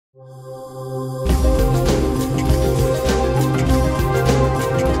Good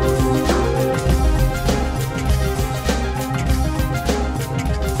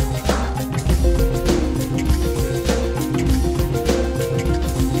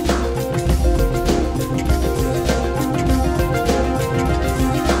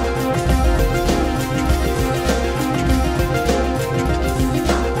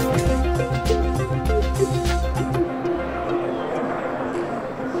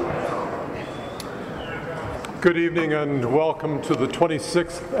evening and welcome to the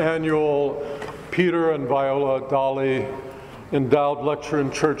 26th annual Peter and Viola Dolle Endowed Lecture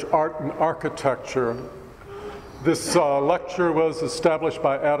in Church Art and Architecture. This lecture was established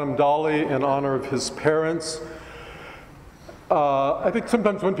by Adam Dolle in honor of his parents. I think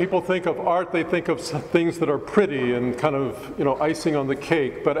sometimes when people think of art, they think of things that are pretty and kind of, icing on the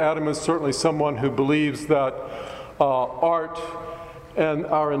cake. But Adam is certainly someone who believes that art and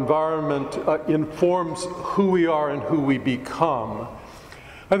our environment informs who we are and who we become.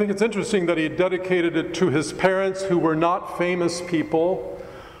 I think it's interesting that he dedicated it to his parents, who were not famous people.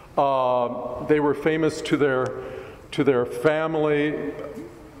 They were famous to their family,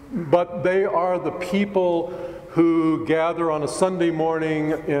 but they are the people who gather on a Sunday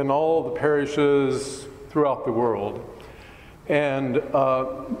morning in all the parishes throughout the world. And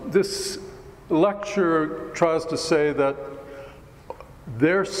this lecture tries to say that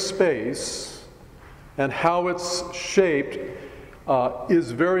their space and how it's shaped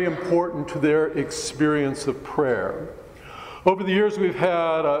is very important to their experience of prayer. Over the years we've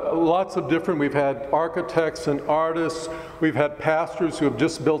had we've had architects and artists, we've had pastors who have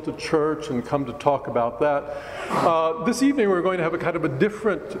just built a church and come to talk about that. This evening we're going to have a kind of a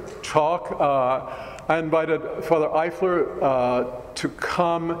different talk. I invited Father Eifler to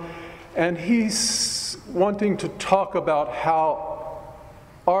come, and he's wanting to talk about how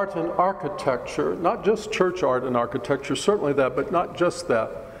art and architecture, not just church art and architecture, certainly that, but not just that,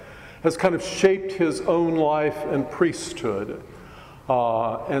 has kind of shaped his own life and priesthood.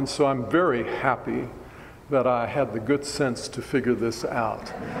 And so I'm very happy that I had the good sense to figure this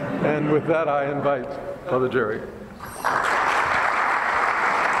out. And with that, I invite Father Jerry.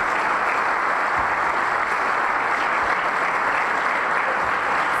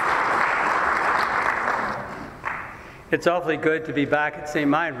 It's awfully good to be back at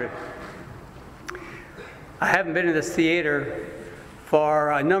St. Meinrad. I haven't been in this theater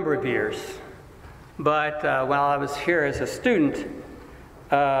for a number of years, but while I was here as a student,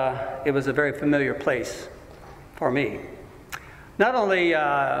 it was a very familiar place for me. Not only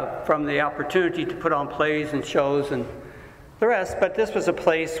from the opportunity to put on plays and shows and the rest, but this was a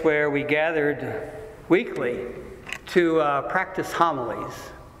place where we gathered weekly to practice homilies.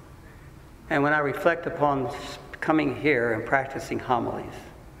 And when I reflect upon coming here and practicing homilies,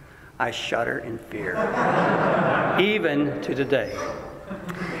 I shudder in fear, even to today.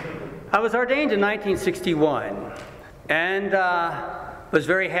 I was ordained in 1961 and was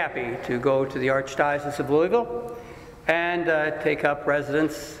very happy to go to the Archdiocese of Louisville and take up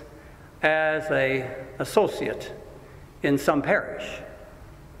residence as an associate in some parish.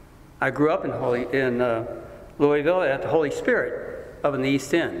 I grew up in Louisville at the Holy Spirit up in the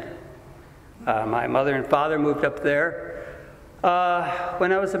East End. My mother and father moved up there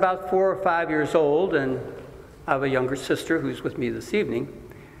when I was about 4 or 5 years old, and I have a younger sister who's with me this evening.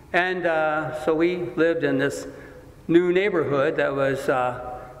 And so we lived in this new neighborhood that was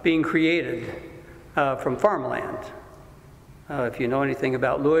being created from farmland. If you know anything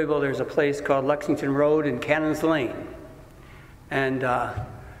about Louisville, there's a place called Lexington Road and Cannons Lane. And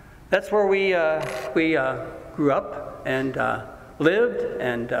that's where we grew up and lived.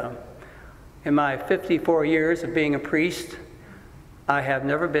 And in my 54 years of being a priest, I have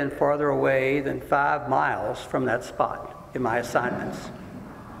never been farther away than 5 miles from that spot in my assignments,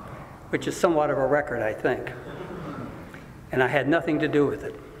 which is somewhat of a record, I think. And I had nothing to do with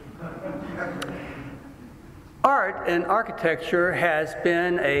it. Art and architecture has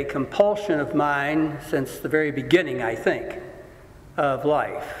been a compulsion of mine since the very beginning, I think, of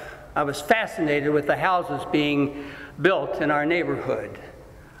life. I was fascinated with the houses being built in our neighborhood.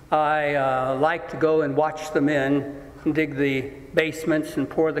 I like to go and watch them in and dig the basements and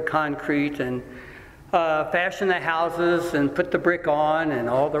pour the concrete and fashion the houses and put the brick on and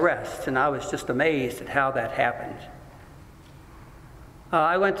all the rest. And I was just amazed at how that happened.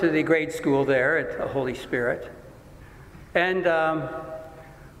 I went to the grade school there at the Holy Spirit. And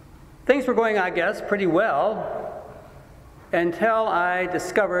things were going, I guess, pretty well until I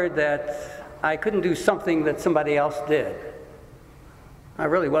discovered that I couldn't do something that somebody else did. I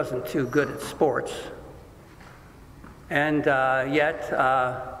really wasn't too good at sports. And yet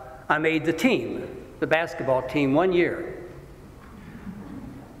I made the team, the basketball team, 1 year.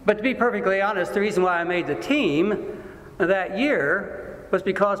 But to be perfectly honest, the reason why I made the team that year was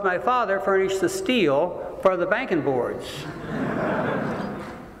because my father furnished the steel for the banking boards.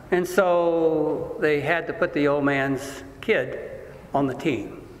 And so they had to put the old man's kid on the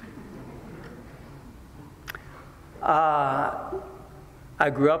team. I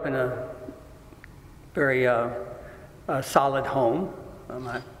grew up in a very solid home.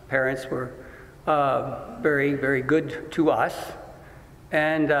 My parents were very, very good to us.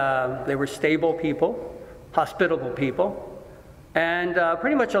 And they were stable people, hospitable people, and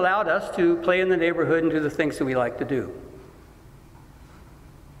pretty much allowed us to play in the neighborhood and do the things that we like to do.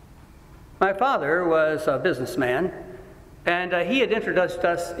 My father was a businessman, and he had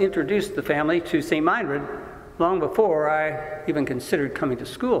introduced the family to St. Meinrad long before I even considered coming to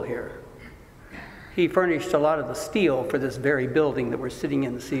school here. He furnished a lot of the steel for this very building that we're sitting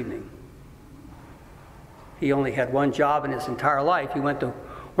in this evening. He only had one job in his entire life. He went to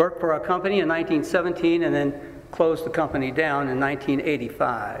work for a company in 1917 and then closed the company down in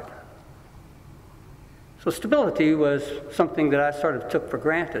 1985. So stability was something that I sort of took for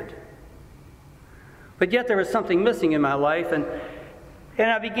granted. But yet there was something missing in my life, and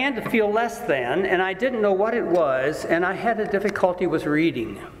I began to feel less than, and I didn't know what it was, and I had a difficulty with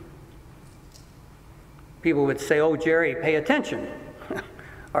reading. People would say, "Oh, Jerry, pay attention."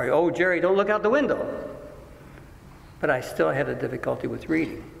 Or, "Oh, Jerry, don't look out the window." But I still had a difficulty with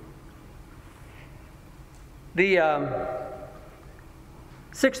reading. The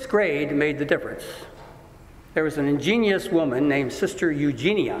 6th grade made the difference. There was an ingenious woman named Sister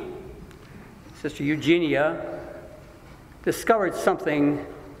Eugenia. Sister Eugenia discovered something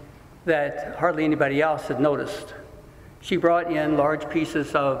that hardly anybody else had noticed. She brought in large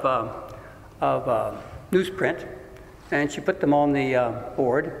pieces of newsprint, and she put them on the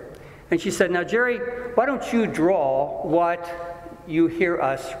board. And she said, "Now, Jerry, why don't you draw what you hear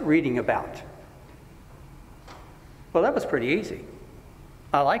us reading about?" Well, that was pretty easy.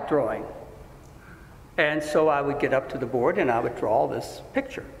 I like drawing. And so I would get up to the board and I would draw this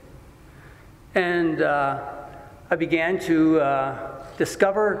picture. And I began to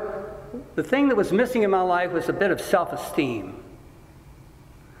discover the thing that was missing in my life was a bit of self-esteem.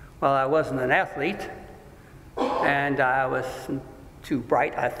 Well, I wasn't an athlete, and I was too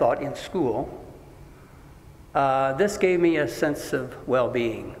bright, I thought, in school. This gave me a sense of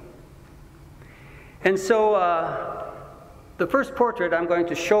well-being. And so the first portrait I'm going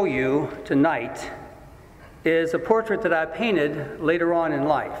to show you tonight is a portrait that I painted later on in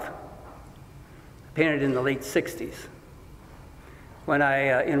life. I painted in the late 60s when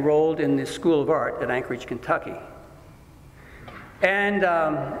I enrolled in the School of Art at Anchorage, Kentucky. And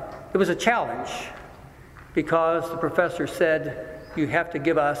it was a challenge because the professor said, "You have to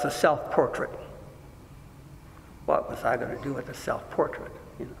give us a self-portrait." What was I going to do with a self-portrait?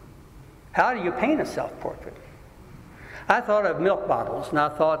 You know? How do you paint a self-portrait? I thought of milk bottles, and I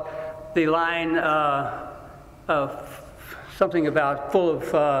thought the line of something about full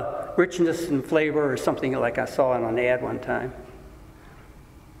of richness and flavor or something like I saw on an ad one time.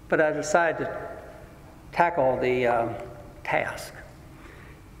 But I decided to tackle the task.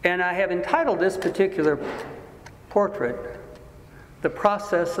 And I have entitled this particular portrait, "The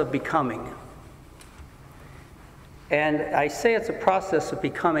Process of Becoming." And I say it's a process of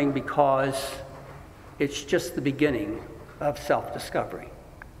becoming because it's just the beginning of self-discovery.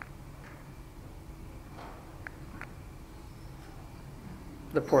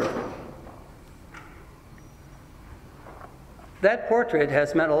 The portrait. That portrait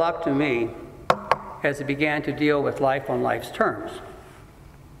has meant a lot to me as I began to deal with life on life's terms.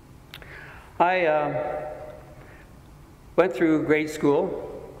 I went through grade school,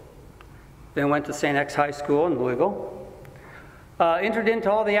 then went to St. X High School in Louisville, entered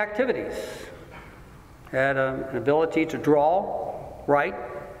into all the activities, had an ability to draw, write,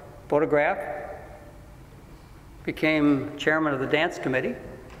 photograph, became chairman of the dance committee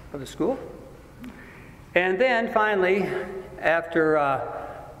of the school. And then finally, after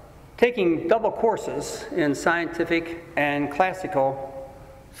taking double courses in scientific and classical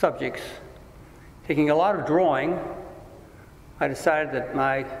subjects, taking a lot of drawing, I decided that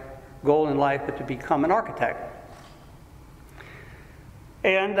my goal in life was to become an architect.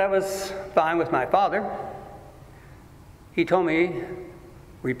 And that was fine with my father. He told me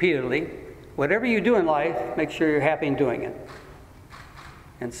repeatedly, "Whatever you do in life, make sure you're happy in doing it."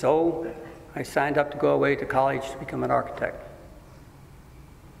 And so I signed up to go away to college to become an architect.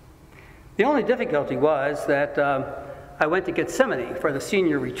 The only difficulty was that I went to Gethsemane for the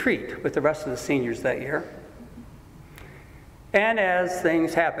senior retreat with the rest of the seniors that year. And as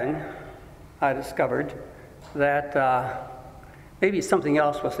things happen, I discovered that maybe something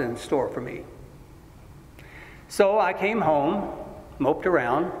else was in store for me. So I came home, moped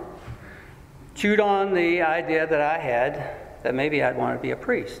around, chewed on the idea that I had that maybe I'd want to be a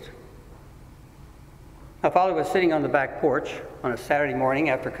priest. My father was sitting on the back porch on a Saturday morning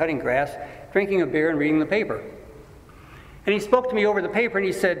after cutting grass, drinking a beer and reading the paper. And he spoke to me over the paper and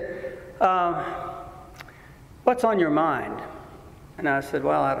he said, "What's on your mind?" And I said,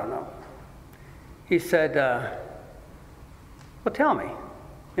 "Well, I don't know." He said, "Well, tell me."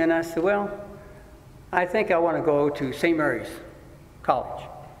 And I said, "Well, I think I want to go to St. Mary's College."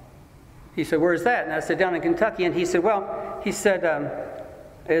 He said, "Where's that?" And I said, "Down in Kentucky." And he said,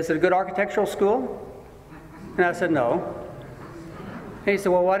 "Is it a good architectural school?" And I said, "No." And he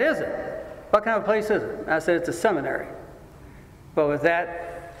said, "Well, what is it? What kind of place is it?" And I said, "It's a seminary." But with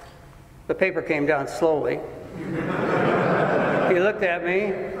that, the paper came down slowly. He looked at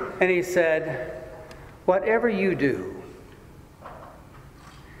me and he said, "Whatever you do,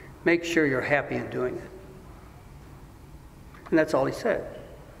 make sure you're happy in doing it." And that's all he said.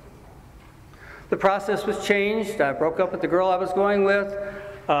 The process was changed. I broke up with the girl I was going with.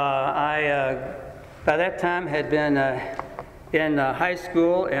 By that time, had been in high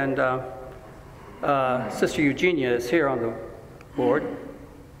school, and Sister Eugenia is here on the board,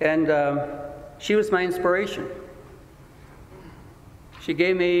 and she was my inspiration. She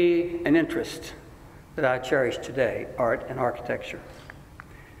gave me an interest that I cherish today, art and architecture.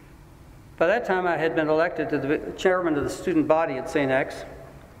 By that time, I had been elected to the chairman of the student body at St. X,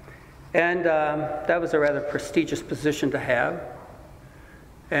 and that was a rather prestigious position to have,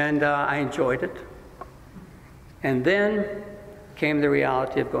 and I enjoyed it. And then came the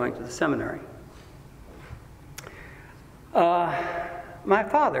reality of going to the seminary. My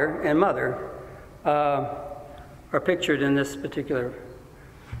father and mother are pictured in this particular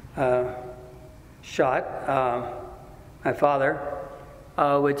shot. My father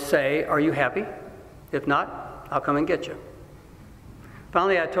would say, "Are you happy? If not, I'll come and get you."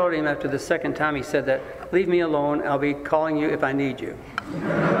 Finally, I told him after the second time he said that, "Leave me alone, I'll be calling you if I need you."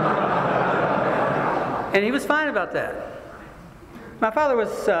 And he was fine about that. My father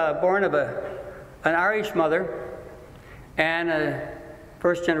was born of an Irish mother and a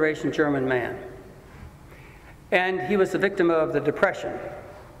first-generation German man. And he was the victim of the Depression.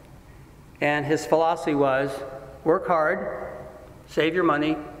 And his philosophy was, work hard, save your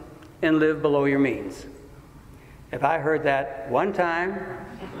money, and live below your means. If I heard that one time,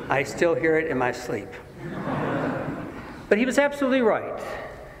 I still hear it in my sleep. But he was absolutely right.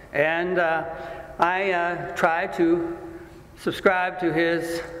 And I tried to subscribe to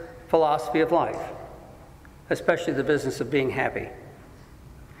his philosophy of life, especially the business of being happy.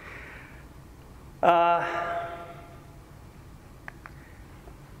 I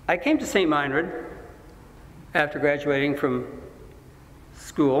came to St. Meinrad after graduating from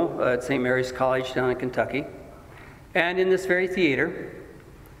school at St. Mary's College down in Kentucky. And in this very theater,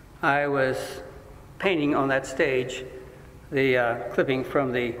 I was painting on that stage the clipping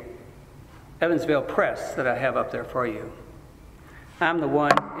from the Evansville Press that I have up there for you. I'm the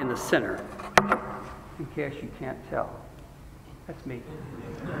one in the center, in case you can't tell. That's me.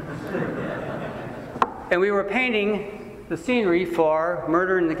 And we were painting the scenery for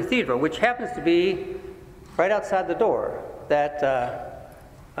Murder in the Cathedral, which happens to be right outside the door, that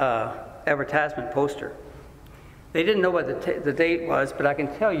advertisement poster. They didn't know what the date was, but I can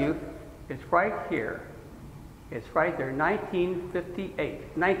tell you it's right here. It's right there,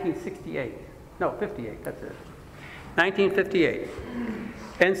 1968. No, 58, that's it. 1958.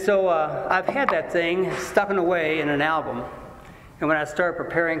 And so I've had that thing stuck away in an album. And when I started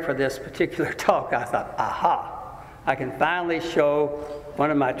preparing for this particular talk, I thought, aha, I can finally show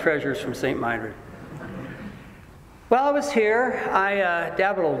one of my treasures from St. Meinrad. While I was here, I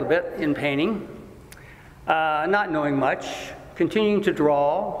dabbled a little bit in painting, not knowing much, continuing to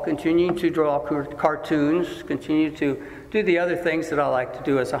draw cartoons, continue to do the other things that I like to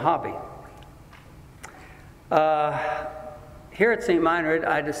do as a hobby. Here at St. Meinrad,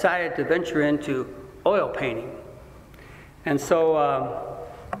 I decided to venture into oil painting. And so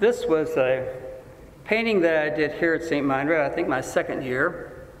this was a painting that I did here at St. Meinrad, I think my second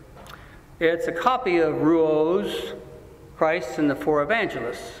year. It's a copy of Rouault's Christ and the Four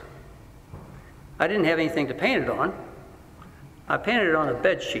Evangelists. I didn't have anything to paint it on. I painted it on a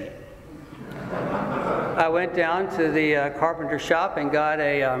bed sheet. I went down to the carpenter shop and got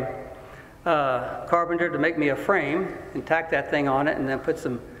a carpenter to make me a frame and tack that thing on it and then put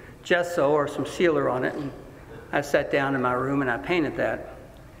some gesso or some sealer on it. And I sat down in my room and I painted that.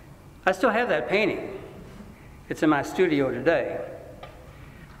 I still have that painting. It's in my studio today.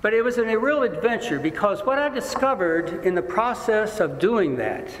 But it was a real adventure because what I discovered in the process of doing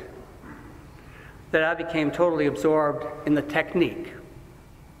that I became totally absorbed in the technique.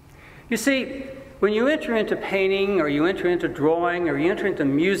 You see, when you enter into painting, or you enter into drawing, or you enter into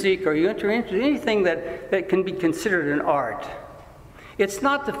music, or you enter into anything that can be considered an art, it's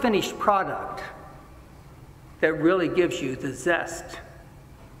not the finished product that really gives you the zest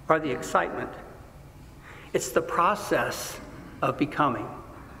or the excitement. It's the process of becoming.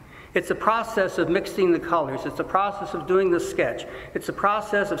 It's the process of mixing the colors. It's the process of doing the sketch. It's the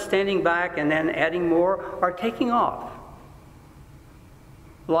process of standing back and then adding more or taking off.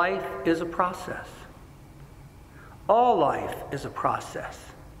 Life is a process. All life is a process.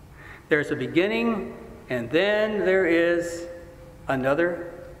 There's a beginning, and then there is another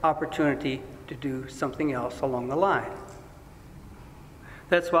opportunity to do something else along the line.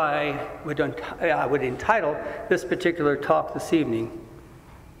 That's why I would entitle this particular talk this evening,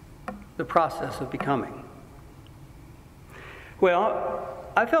 The Process of Becoming. Well,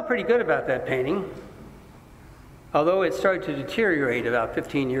 I felt pretty good about that painting, although it started to deteriorate about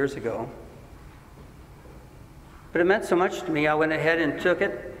 15 years ago. But it meant so much to me, I went ahead and took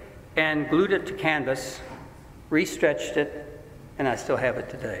it and glued it to canvas, restretched it, and I still have it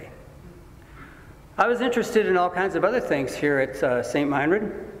today. I was interested in all kinds of other things here at St.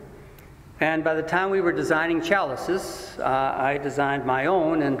 Meinrad, and by the time we were designing chalices, I designed my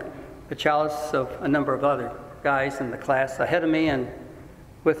own and the chalice of a number of other guys in the class ahead of me and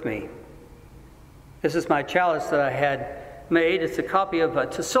with me. This is my chalice that I had made. It's a copy of a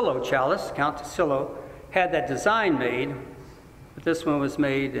Tassilo chalice. Count Tassilo had that design made, but this one was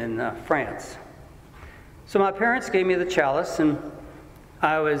made in France. So my parents gave me the chalice, and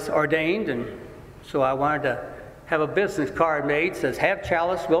I was ordained, and so I wanted to have a business card made that says, "Have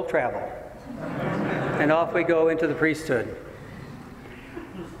chalice, will travel." And off we go into the priesthood.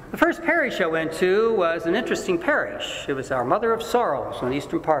 The first parish I went to was an interesting parish. It was our Mother of Sorrows on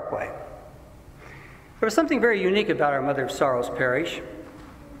Eastern Parkway. There was something very unique about our Mother of Sorrows parish.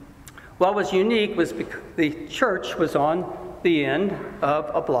 What was unique was the church was on the end of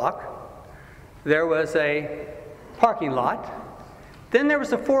a block. There was a parking lot. Then there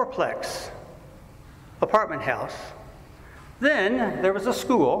was a fourplex apartment house. Then there was a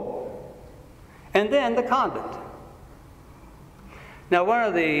school. And then the convent. Now, one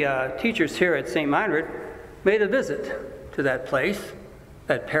of the teachers here at St. Meinrad made a visit to that place,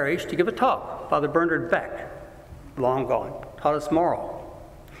 that parish, to give a talk. Father Bernard Beck, long gone, taught us moral.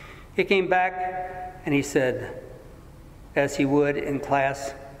 He came back and he said, as he would in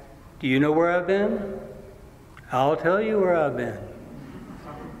class, "Do you know where I've been? I'll tell you where I've been.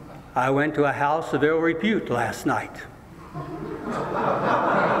 I went to a house of ill repute last night."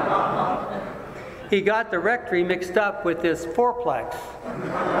 He got the rectory mixed up with this fourplex.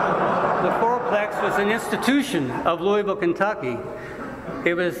 The fourplex was an institution of Louisville, Kentucky.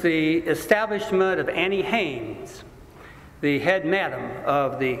 It was the establishment of Annie Haynes, the head madam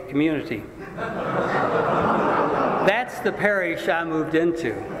of the community. That's the parish I moved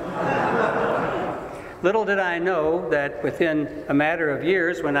into. Little did I know that within a matter of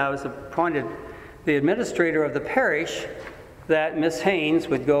years, when I was appointed the administrator of the parish, that Miss Haynes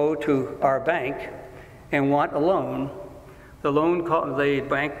would go to our bank and want a loan. The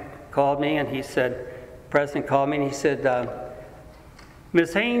bank called me and he said, the president called me and he said,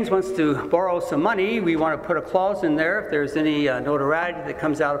 "Miss Haynes wants to borrow some money. We want to put a clause in there if there's any notoriety that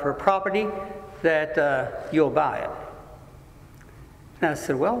comes out of her property that you'll buy it." And I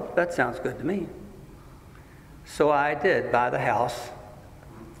said, "Well, that sounds good to me." So I did buy the house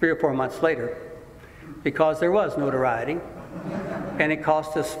 3 or 4 months later because there was notoriety and it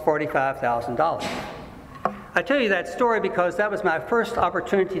cost us $45,000. I tell you that story because that was my first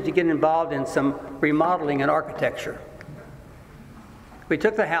opportunity to get involved in some remodeling and architecture. We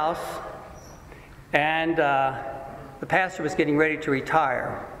took the house, and the pastor was getting ready to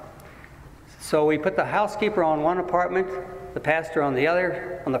retire. So we put the housekeeper on one apartment, the pastor on the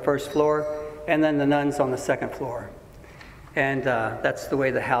other, on the first floor, and then the nuns on the second floor. And that's the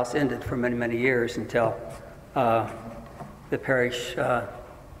way the house ended for many, many years until the parish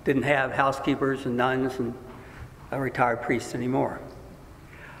didn't have housekeepers and nuns and retired priests anymore.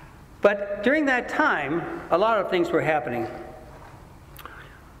 But during that time, a lot of things were happening.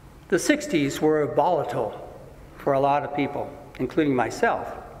 The 60s were volatile for a lot of people, including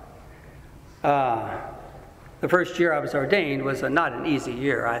myself. The first year I was ordained was not an easy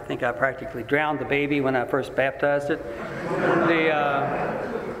year. I think I practically drowned the baby when I first baptized it.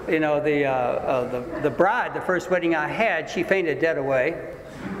 The bride, the first wedding I had, she fainted dead away.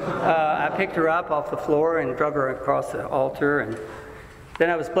 I picked her up off the floor and drug her across the altar, and then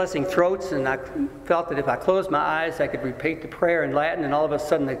I was blessing throats, and I felt that if I closed my eyes, I could repeat the prayer in Latin, and all of a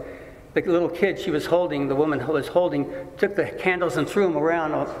sudden the little kid she was holding, the woman who was holding, took the candles and threw them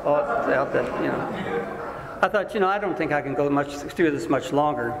around out the, you know. I thought, I don't think I can go through this much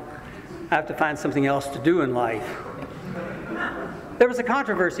longer. I have to find something else to do in life. There was a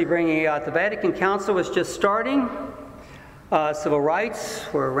controversy bringing out. The Vatican Council was just starting. Civil rights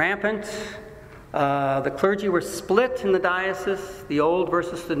were rampant. The clergy were split in the diocese, the old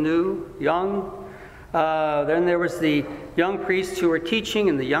versus the new, young. Then there was the young priests who were teaching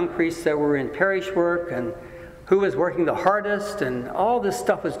and the young priests that were in parish work and who was working the hardest, and all this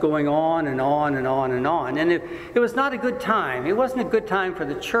stuff was going on and on and on and on. And it was not a good time. It wasn't a good time for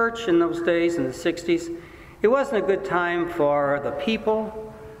the church in those days, in the 60s. It wasn't a good time for the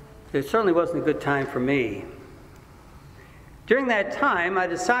people. It certainly wasn't a good time for me. During that time, I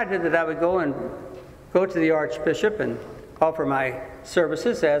decided that I would go to the Archbishop and offer my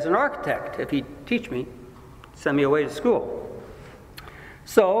services as an architect, if he'd teach me, send me away to school.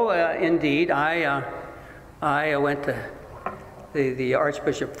 So, indeed, I went to the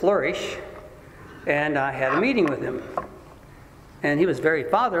Archbishop Flourish, and I had a meeting with him. And he was very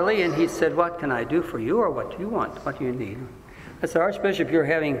fatherly, and he said, "What can I do for you, or what do you want? What do you need?" I said, "Archbishop, you're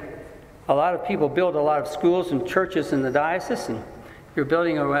having a lot of people build a lot of schools and churches in the diocese, and you're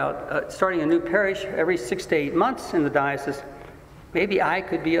building starting a new parish every 6 to 8 months in the diocese. Maybe I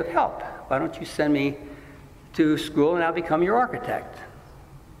could be of help. Why don't you send me to school and I'll become your architect?"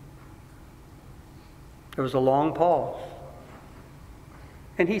 There was a long pause.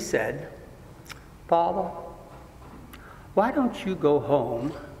 And he said, "Father, why don't you go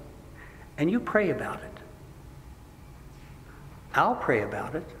home and you pray about it? I'll pray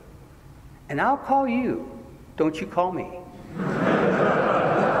about it, and I'll call you. Don't you call me."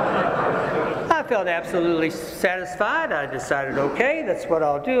 I felt absolutely satisfied. I decided, okay, that's what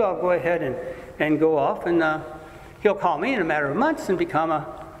I'll do. I'll go ahead and go off, and he'll call me in a matter of months and become an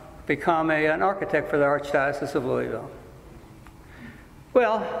architect for the Archdiocese of Louisville.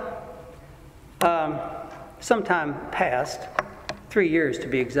 Well, some time passed, 3 years to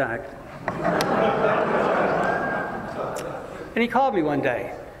be exact. And he called me one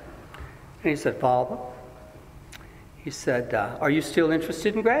day, and he said, "Father," he said, "are you still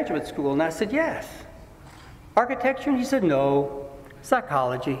interested in graduate school?" And I said, "Yes." "Architecture?" And he said, "No,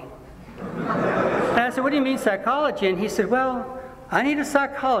 psychology." And I said, "What do you mean psychology?" And he said, "Well, I need a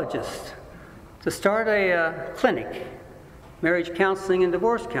psychologist to start a clinic, marriage counseling and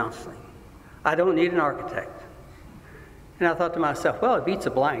divorce counseling. I don't need an architect." And I thought to myself, well, it beats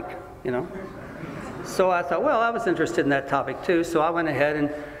a blank, So I thought, well, I was interested in that topic too, so I went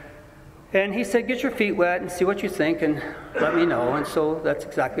ahead and he said, "Get your feet wet and see what you think and let me know." And so that's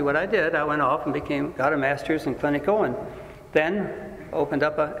exactly what I did. I went off and got a master's in clinical, and then opened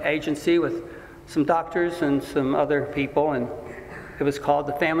up an agency with some doctors and some other people, and it was called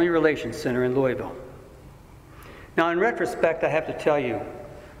the Family Relations Center in Louisville. Now, in retrospect, I have to tell you,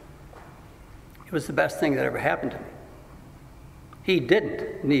 it was the best thing that ever happened to me. He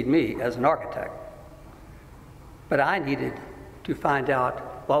didn't need me as an architect, but I needed to find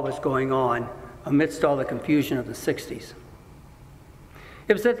out what was going on amidst all the confusion of the 60s.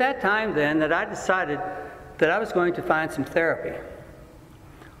 It was at that time then that I decided that I was going to find some therapy.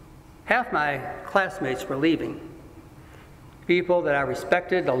 Half my classmates were leaving. People that I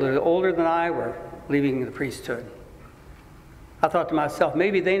respected, a little older than I, were leaving the priesthood. I thought to myself,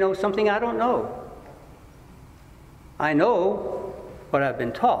 maybe they know something I don't know. I know what I've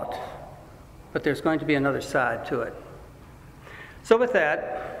been taught, but there's going to be another side to it. So with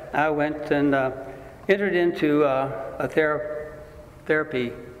that, I went and entered into a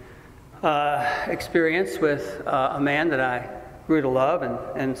therapy experience with a man that I grew to love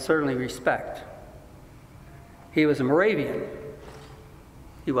and certainly respect. He was a Moravian.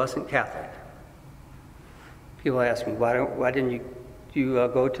 He wasn't Catholic. People ask me, why didn't you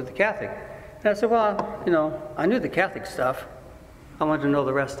go to the Catholic? And I said, well, I knew the Catholic stuff. I wanted to know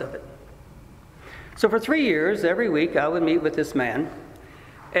the rest of it. So for 3 years, every week, I would meet with this man,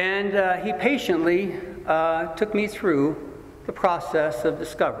 and he patiently took me through the process of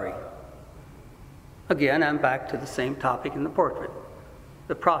discovery. Again, I'm back to the same topic in the portrait,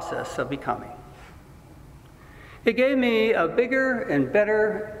 the process of becoming. It gave me a bigger and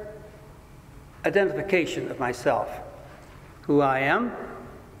better identification of myself, who I am,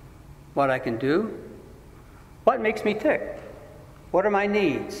 what I can do, what makes me tick, what are my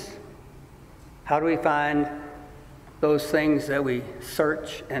needs, how do we find those things that we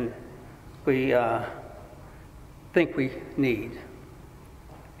search and we think we need.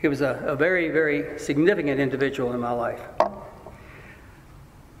 He was a very, very significant individual in my life.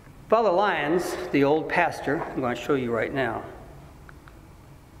 Father Lyons, the old pastor, I'm going to show you right now.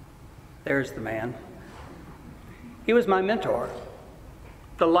 There's the man. He was my mentor,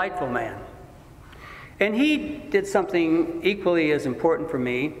 delightful man. And he did something equally as important for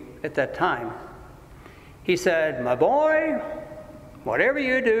me at that time. He said, "My boy, whatever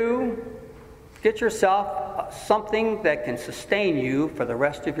you do, get yourself something that can sustain you for the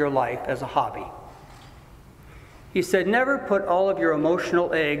rest of your life as a hobby." He said, "Never put all of your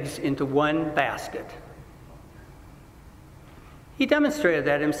emotional eggs into one basket." He demonstrated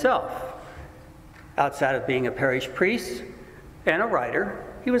that himself. Outside of being a parish priest and a writer,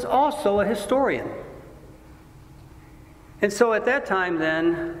 he was also a historian. And so at that time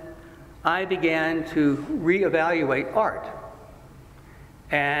then, I began to reevaluate art.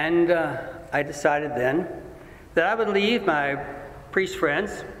 And I decided then that I would leave my priest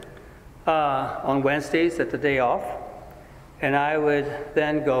friends on Wednesdays at the day off, and I would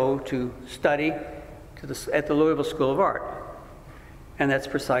then go to study at the Louisville School of Art. And that's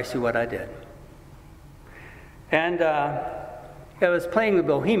precisely what I did. And I was playing the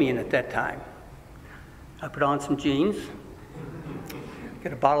bohemian at that time. I put on some jeans,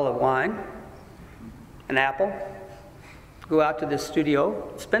 get a bottle of wine, an apple, go out to this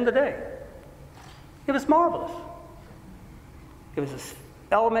studio, spend the day. It was marvelous. It was an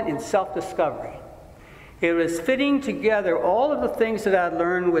element in self-discovery. It was fitting together all of the things that I'd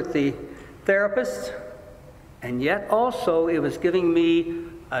learned with the therapist, and yet also it was giving me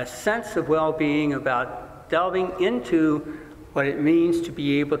a sense of well-being about delving into what it means to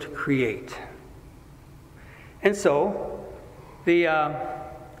be able to create. And so the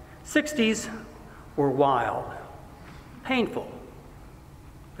 60s were wild, painful,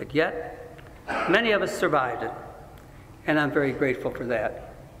 but yet many of us survived it, and I'm very grateful for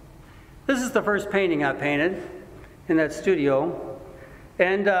that. This is the first painting I painted in that studio,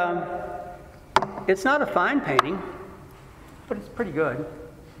 and it's not a fine painting, but it's pretty good.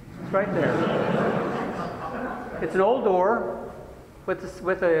 It's right there. It's an old door with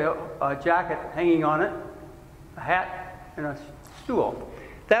a jacket hanging on it, a hat, and a stool.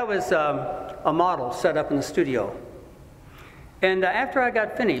 That was a model set up in the studio. And after I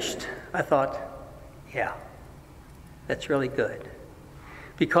got finished, I thought, yeah, that's really good.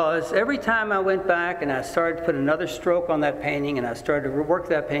 Because every time I went back and I started to put another stroke on that painting and I started to work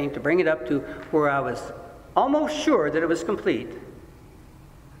that painting to bring it up to where I was almost sure that it was complete,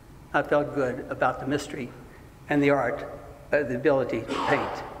 I felt good about the mystery and the art, the ability to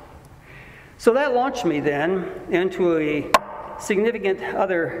paint. So that launched me then into a significant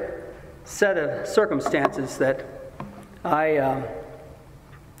other set of circumstances that I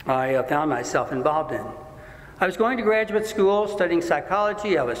found myself involved in. I was going to graduate school, studying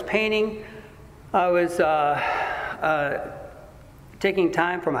psychology. I was painting. I was taking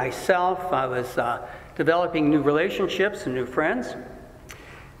time for myself. I was developing new relationships and new friends.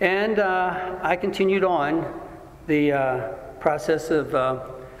 And I continued on the process of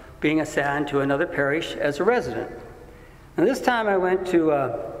being assigned to another parish as a resident. And this time I went to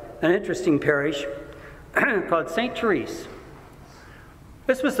an interesting parish called St. Therese.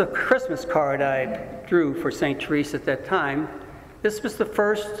 This was the Christmas card I drew for St. Therese at that time. This was the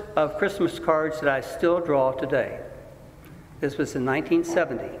first of Christmas cards that I still draw today. This was in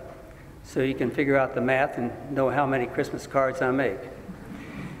 1970. So you can figure out the math and know how many Christmas cards I make.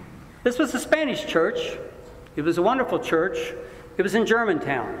 This was a Spanish church. It was a wonderful church. It was in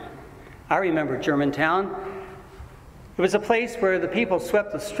Germantown. I remember Germantown. It was a place where the people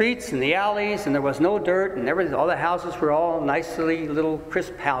swept the streets and the alleys, and there was no dirt, and everything. All the houses were all nicely little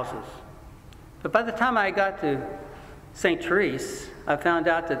crisp houses. But by the time I got to St. Therese, I found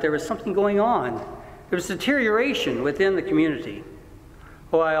out that there was something going on. There was deterioration within the community.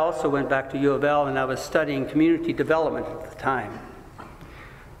 Well, I also went back to U of L, and I was studying community development at the time.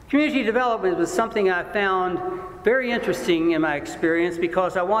 Community development was something I found very interesting in my experience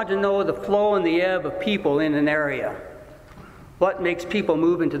because I wanted to know the flow and the ebb of people in an area. What makes people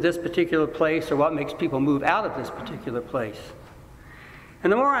move into this particular place, or what makes people move out of this particular place?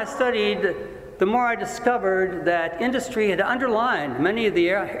 And the more I studied, the more I discovered that industry had underlined many of the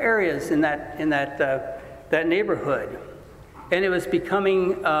areas in that neighborhood. And it was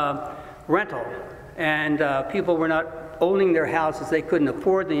becoming rental, and people were not owning their houses. They couldn't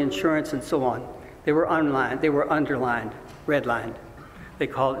afford the insurance and so on. They were underlined, redlined. They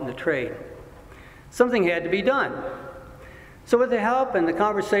call it in the trade. Something had to be done. So with the help and the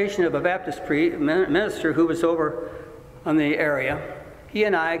conversation of a Baptist minister who was over on the area, he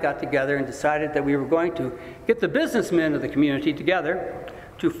and I got together and decided that we were going to get the businessmen of the community together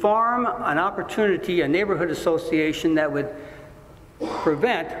to form an opportunity, a neighborhood association that would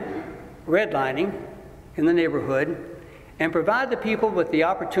prevent redlining in the neighborhood and provide the people with the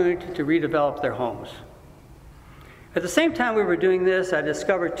opportunity to redevelop their homes. At the same time we were doing this, I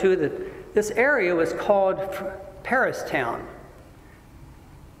discovered too that this area was called Paristown.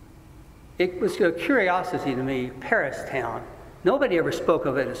 It was a curiosity to me, Paristown. Nobody ever spoke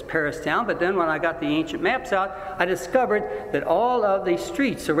of it as Paristown, but then when I got the ancient maps out, I discovered that all of the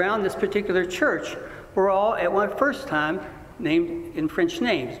streets around this particular church were all at one first time named in French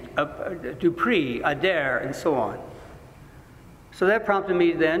names, Dupree, Adair, and so on. So that prompted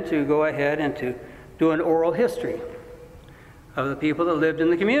me then to go ahead and to do an oral history of the people that lived in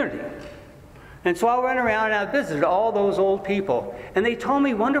the community. And so I went around and I visited all those old people, and they told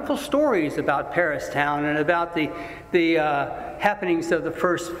me wonderful stories about Paristown and about the happenings of the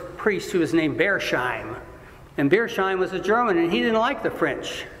first priest who was named Bersheim. And Bersheim was a German, and he didn't like the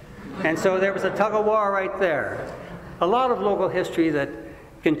French. And so there was a tug-of-war right there. A lot of local history that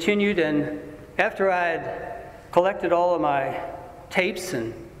continued, and after I had collected all of my tapes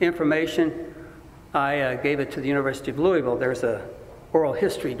and information, I gave it to the University of Louisville. There's a oral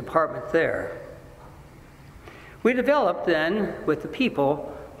history department there. We developed then, with the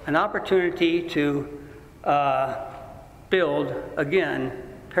people, an opportunity to build, again,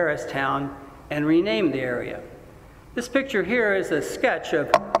 Paristown and rename the area. This picture here is a sketch of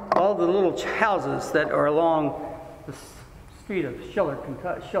all the little houses that are along the street of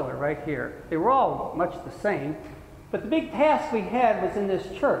Schiller right here. They were all much the same, but the big task we had was in this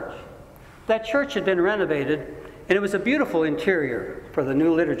church. That church had been renovated, and it was a beautiful interior for the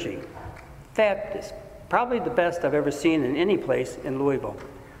new liturgy. That is probably the best I've ever seen in any place in Louisville.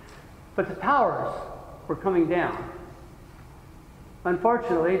 But the towers were coming down.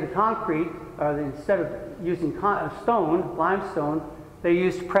 Unfortunately, the concrete, instead of using stone, limestone, they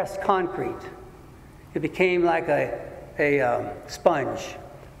used pressed concrete. It became like a sponge.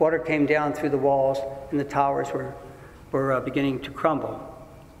 Water came down through the walls, and the towers were beginning to crumble.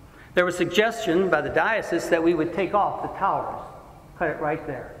 There was suggestion by the diocese that we would take off the towers, cut it right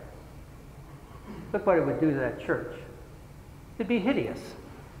there. Look what it would do to that church. It'd be hideous.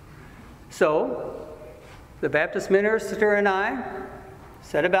 So, the Baptist minister and I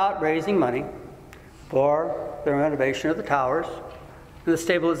set about raising money for the renovation of the towers and the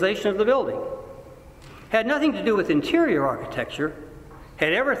stabilization of the building. Had nothing to do with interior architecture,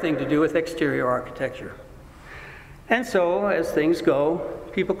 had everything to do with exterior architecture. And so, as things go,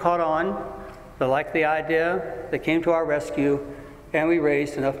 people caught on, they liked the idea, they came to our rescue, and we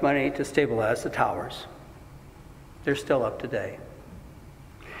raised enough money to stabilize the towers. They're still up today.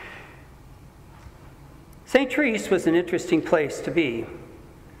 St. Therese was an interesting place to be,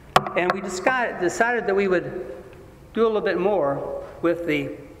 and we decided that we would do a little bit more with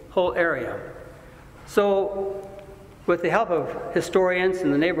the whole area. So, with the help of historians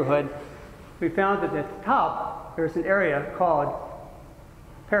in the neighborhood, we found that at the top there's an area called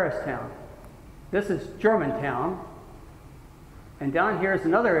Paristown. This is Germantown, and down here is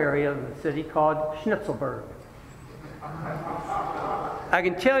another area of the city called Schnitzelburg. I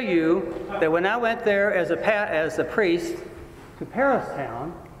can tell you that when I went there as a priest to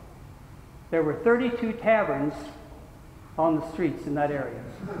Paristown, there were 32 taverns on the streets in that area.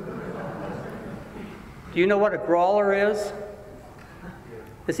 Do you know what a growler is?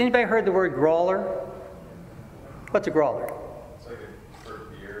 Has anybody heard the word growler? What's a growler? It's like a for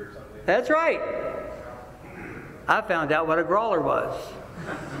beer or something. That's right. I found out what a growler was.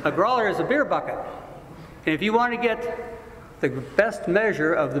 A growler is a beer bucket. And if you want to get the best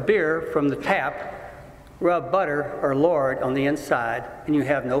measure of the beer from the tap, rub butter or lard on the inside, and you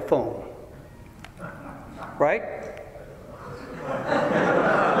have no foam. Right?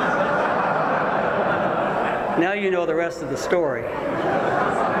 Now you know the rest of the story.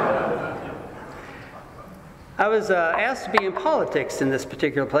 I was asked to be in politics in this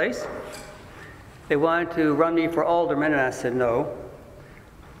particular place. They wanted to run me for alderman, and I said no.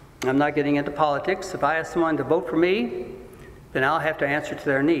 I'm not getting into politics. If I ask someone to vote for me, then I'll have to answer to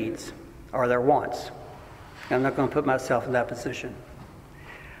their needs or their wants. I'm not going to put myself in that position.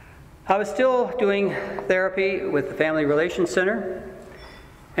 I was still doing therapy with the Family Relations Center,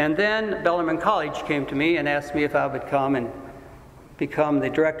 and then Bellarmine College came to me and asked me if I would come and become the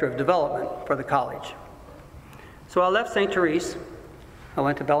director of development for the college. So I left St. Therese. I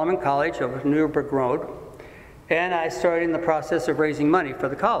went to Bellarmine College over Newburgh Road, and I started in the process of raising money for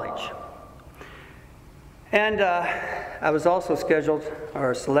the college. And I was also scheduled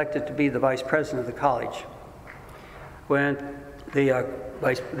or selected to be the vice president of the college when the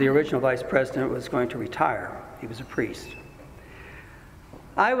original vice president was going to retire. He was a priest.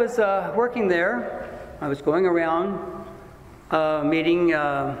 I was working there. I was going around meeting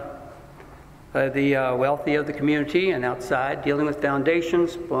the wealthy of the community and outside, dealing with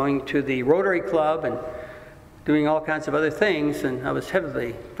foundations, going to the Rotary Club and doing all kinds of other things, and I was head of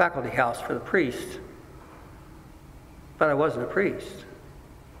the faculty house for the priests. But I wasn't a priest.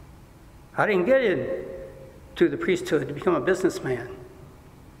 I didn't get into the priesthood to become a businessman.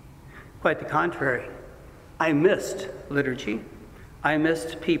 Quite the contrary. I missed liturgy. I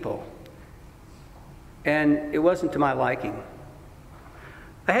missed people. And it wasn't to my liking.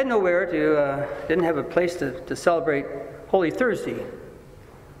 I had nowhere to, didn't have a place to celebrate Holy Thursday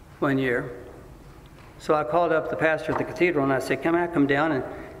one year. So I called up the pastor of the cathedral and I said, can I come down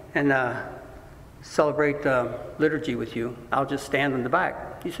and celebrate liturgy with you? I'll just stand in the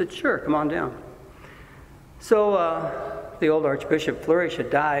back. He said, sure, come on down. So the old Archbishop Flourish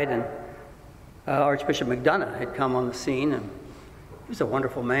had died, and Archbishop McDonough had come on the scene, and he was a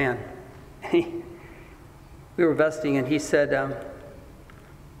wonderful man. We were vesting, and he said,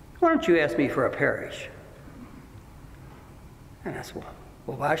 why don't you ask me for a parish? And I said,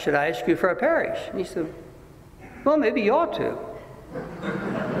 well, why should I ask you for a parish? And he said, well, maybe you ought to.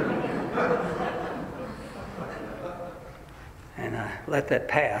 And I let that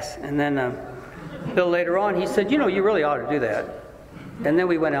pass. And then a little later on, he said, you know, you really ought to do that. And then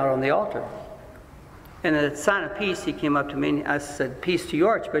we went out on the altar. And at the sign of peace, he came up to me, and I said, peace to you,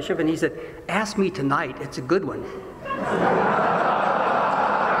 Archbishop. And he said, ask me tonight. It's a good one.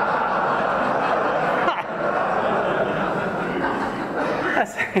 I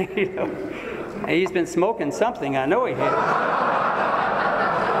said, you know, he's been smoking something. I know he has.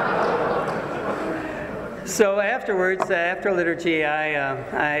 So afterwards, after liturgy,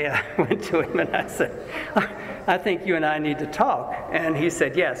 I went to him and I said, I think you and I need to talk. And he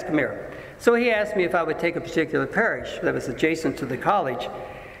said, yes, come here. So he asked me if I would take a particular parish that was adjacent to the college.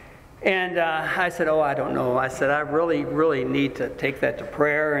 And I said, oh, I don't know. I said, I really, really need to take that to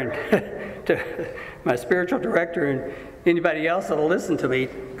prayer and to my spiritual director and anybody else that'll listen to me,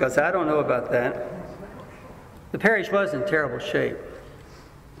 because I don't know about that. The parish was in terrible shape.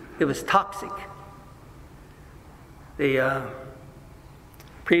 It was toxic. The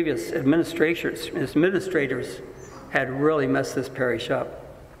previous administrators had really messed this parish up.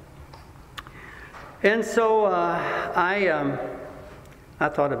 And so I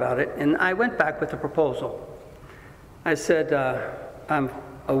thought about it, and I went back with a proposal. I said, I'm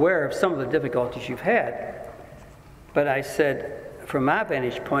aware of some of the difficulties you've had, but I said, from my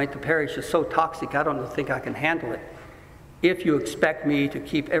vantage point, the parish is so toxic, I don't think I can handle it if you expect me to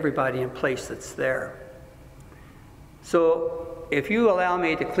keep everybody in place that's there. So if you allow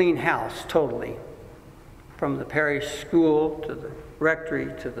me to clean house totally, from the parish school to the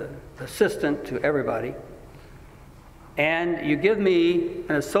rectory to the assistant to everybody, and you give me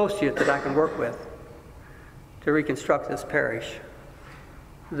an associate that I can work with to reconstruct this parish,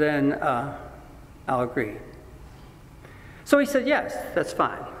 then I'll agree. So he said, yes, that's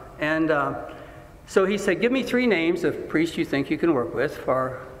fine. And so he said, give me 3 names of priests you think you can work with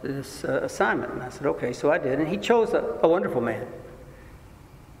for this assignment. And I said, okay, so I did. And he chose a wonderful man.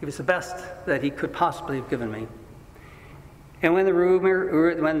 He was the best that he could possibly have given me. And when the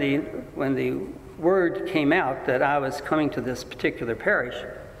word came out that I was coming to this particular parish,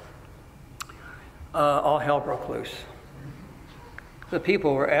 all hell broke loose. The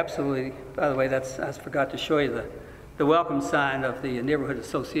people were absolutely, by the way, I forgot to show you the welcome sign of the neighborhood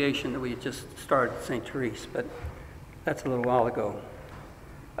association that we had just started at St. Therese, but that's a little while ago.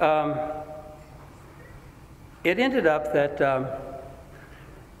 It ended up that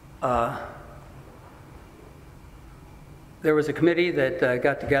there was a committee that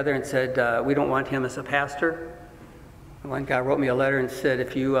got together and said, we don't want him as a pastor. One guy wrote me a letter and said,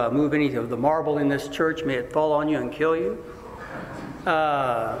 if you move any of the marble in this church, may it fall on you and kill you.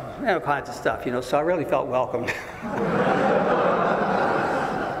 All kinds of stuff, you know, so I really felt welcomed.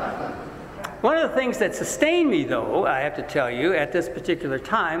 One of the things that sustained me, though, I have to tell you, at this particular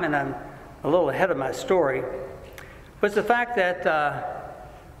time, and I'm a little ahead of my story, was the fact that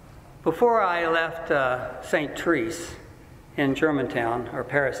before I left St. Therese in Germantown, or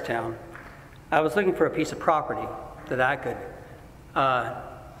Paristown, I was looking for a piece of property that I could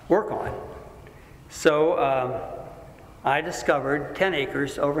work on. So I discovered 10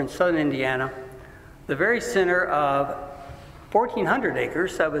 acres over in southern Indiana, the very center of 1,400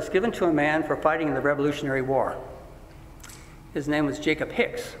 acres that was given to a man for fighting in the Revolutionary War. His name was Jacob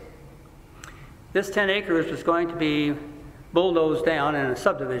Hicks. This 10 acres was going to be bulldozed down and a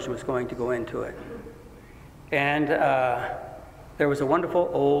subdivision was going to go into it. And there was a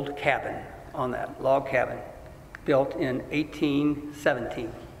wonderful old cabin on that, log cabin. built in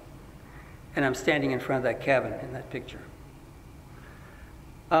 1817. And I'm standing in front of that cabin in that picture.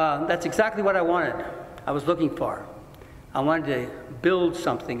 That's exactly what I wanted. I was looking for. I wanted to build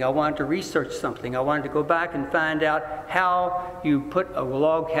something. I wanted to research something. I wanted to go back and find out how you put a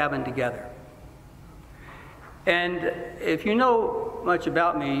log cabin together. And if you know much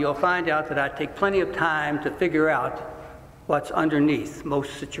about me, you'll find out that I take plenty of time to figure out what's underneath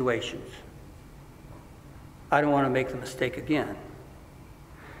most situations. I don't want to make the mistake again.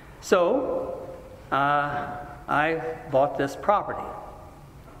 So I bought this property.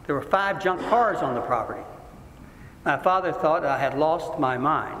 There were 5 junk cars on the property. My father thought I had lost my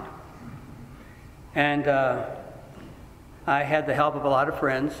mind. And I had the help of a lot of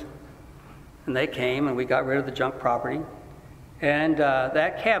friends, and they came and we got rid of the junk property. And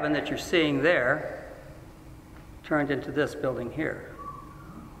that cabin that you're seeing there turned into this building here.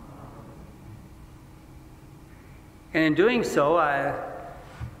 And in doing so, I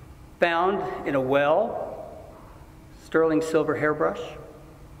found in a well sterling silver hairbrush.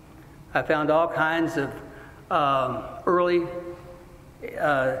 I found all kinds of early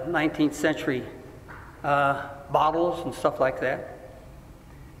 19th century bottles and stuff like that.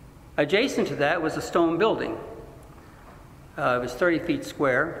 Adjacent to that was a stone building. It was 30 feet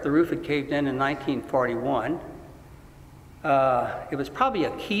square. The roof had caved in 1941. It was probably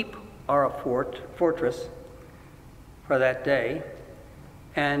a keep or a fortress for that day.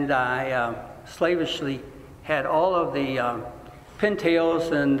 And I slavishly had all of the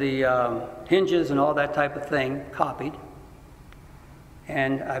pintails and the hinges and all that type of thing copied.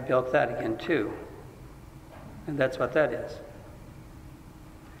 And I built that again too. And that's what that is.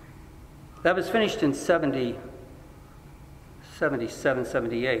 That was finished in 77,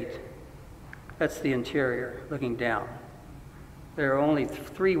 78. That's the interior, looking down. There are only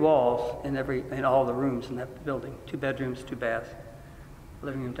 3 walls in all the rooms in that building. 2 bedrooms, 2 baths,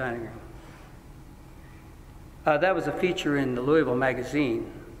 living room, dining room. That was a feature in the Louisville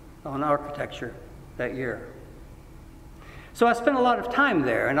magazine on architecture that year. So I spent a lot of time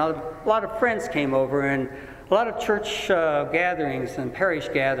there, and a lot of friends came over, and a lot of church gatherings and parish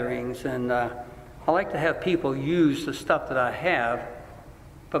gatherings, and I like to have people use the stuff that I have,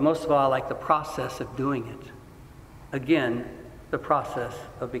 but most of all, I like the process of doing it. Again, the process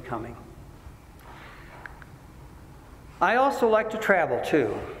of becoming. I also like to travel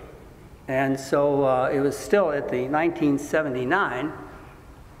too, and so it was still at the 1979,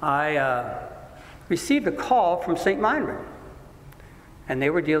 I received a call from St. Meinrad, and they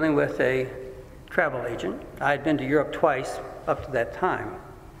were dealing with a travel agent. I had been to Europe twice up to that time.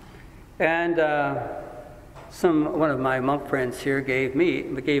 And one of my monk friends here gave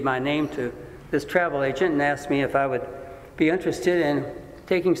my name to this travel agent and asked me if I would be interested in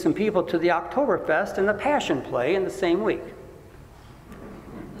taking some people to the Oktoberfest and the Passion Play in the same week.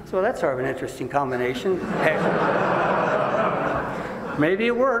 So that's sort of an interesting combination. Maybe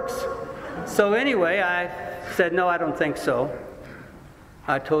it works. So anyway, I said, no, I don't think so.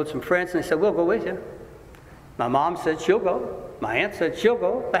 I told some friends, and they said, we'll go with you. My mom said she'll go. My aunt said she'll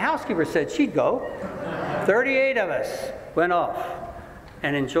go. The housekeeper said she'd go. 38 of us went off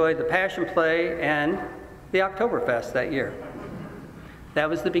and enjoyed the Passion Play and the Oktoberfest that year. That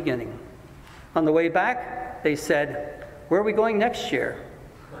was the beginning. On the way back, they said, where are we going next year?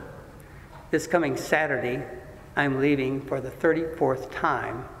 This coming Saturday, I'm leaving for the 34th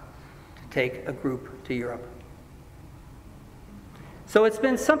time to take a group to Europe. So it's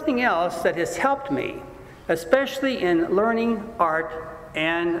been something else that has helped me, especially in learning art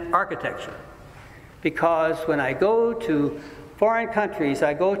and architecture. Because when I go to foreign countries,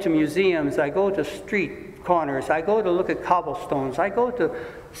 I go to museums, I go to street corners, I go to look at cobblestones, I go to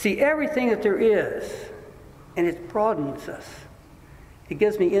see everything that there is, and it broadens us. It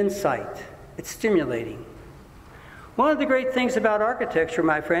gives me insight. It's stimulating. One of the great things about architecture,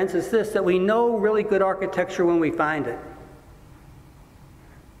 my friends, is this, that we know really good architecture when we find it.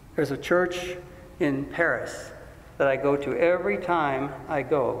 There's a church in Paris that I go to every time I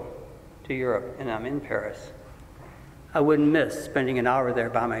go to Europe and I'm in Paris. I wouldn't miss spending an hour there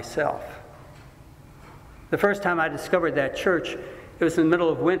by myself. The first time I discovered that church, it was in the middle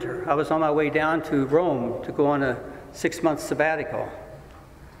of winter. I was on my way down to Rome to go on a 6-month sabbatical.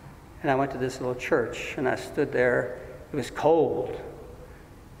 And I went to this little church and I stood there. It was cold.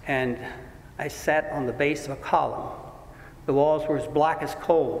 And I sat on the base of a column. The walls were as black as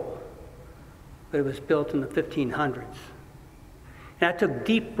coal, but it was built in the 1500s. And I took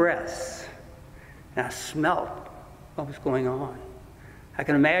deep breaths, and I smelled what was going on. I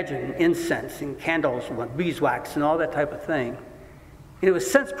can imagine incense and candles and beeswax and all that type of thing. And it was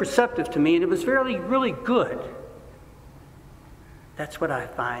sense perceptive to me, and it was really, really good. That's what I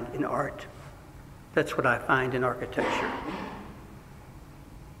find in art. That's what I find in architecture.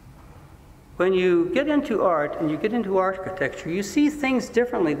 When you get into art and you get into architecture, you see things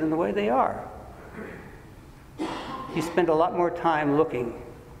differently than the way they are. You spend a lot more time looking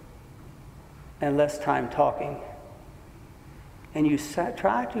and less time talking. And you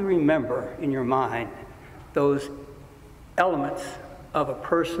try to remember in your mind those elements of a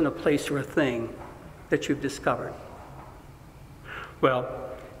person, a place, or a thing that you've discovered. Well,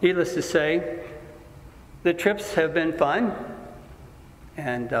 needless to say, the trips have been fun,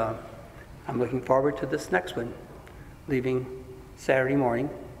 and I'm looking forward to this next one, leaving Saturday morning,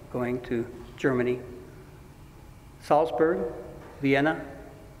 going to Germany, Salzburg, Vienna,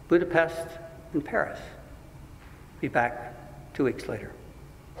 Budapest, and Paris. Be back 2 weeks later.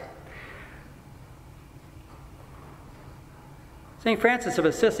 St. Francis of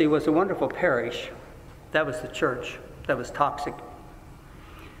Assisi was a wonderful parish. That was the church that was toxic.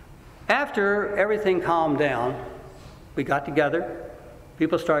 After everything calmed down, we got together,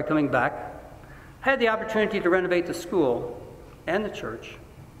 people started coming back. I had the opportunity to renovate the school and the church.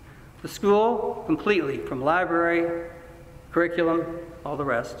 The school completely, from library, curriculum, all the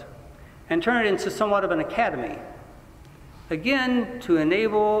rest, and turn it into somewhat of an academy. Again, to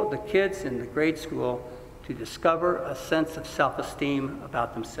enable the kids in the grade school to discover a sense of self-esteem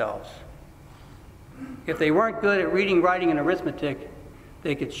about themselves. If they weren't good at reading, writing, and arithmetic,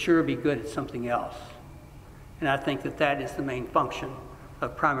 they could sure be good at something else. And I think that that is the main function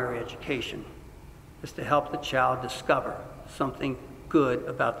of primary education, is to help the child discover something good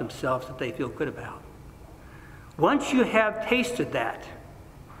about themselves that they feel good about. Once you have tasted that,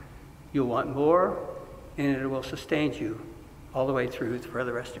 you'll want more, and it will sustain you all the way through for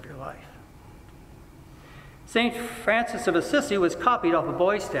the rest of your life. St. Francis of Assisi was copied off of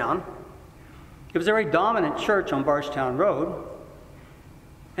Boys Town. It was a very dominant church on Barstown Road.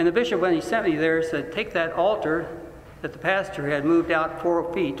 And the bishop, when he sent me there, said, take that altar that the pastor had moved out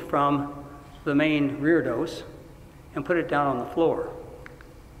 4 feet from the main reredos and put it down on the floor.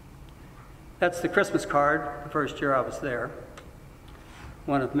 That's the Christmas card the first year I was there,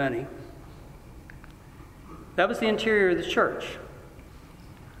 one of many. That was the interior of the church.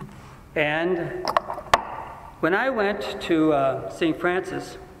 And when I went to St.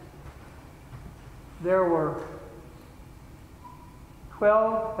 Francis, there were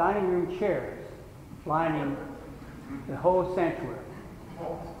 12 dining room chairs lining the whole sanctuary.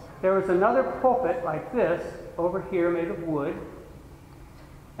 There was another pulpit like this over here made of wood,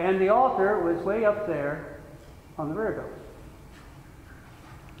 and the altar was way up there on the rear door.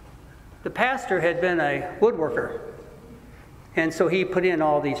 The pastor had been a woodworker, and so he put in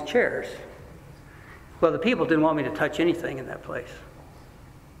all these chairs. Well, the people didn't want me to touch anything in that place.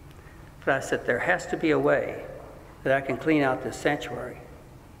 But I said, there has to be a way that I can clean out this sanctuary.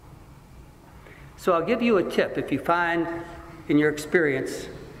 So I'll give you a tip. If you find in your experience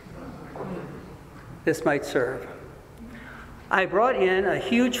this might serve. I brought in a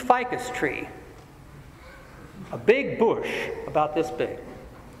huge ficus tree, a big bush about this big,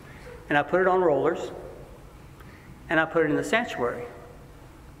 and I put it on rollers, and I put it in the sanctuary.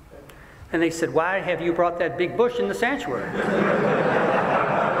 And they said, why have you brought that big bush in the sanctuary?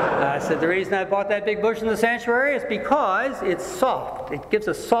 I said, the reason I brought that big bush in the sanctuary is because it's soft. It gives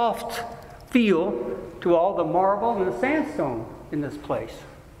a soft feel to all the marble and the sandstone in this place.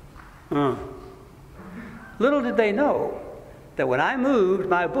 Little did they know that when I moved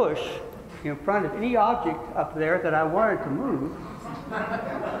my bush in front of any object up there that I wanted to move,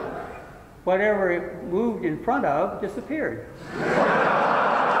 whatever it moved in front of disappeared.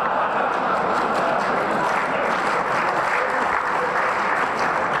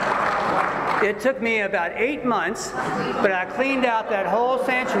 It took me about 8 months, but I cleaned out that whole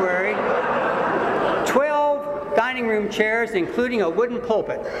sanctuary, 12 dining room chairs, including a wooden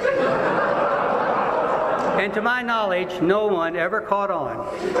pulpit. And to my knowledge, no one ever caught on.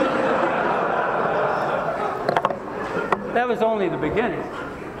 That was only the beginning.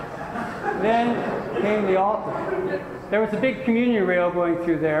 Then came the altar. There was a big communion rail going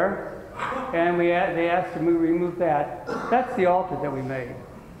through there, and they asked to remove that. That's the altar that we made.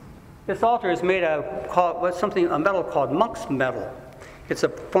 This altar is made of a metal called monk's metal. It's a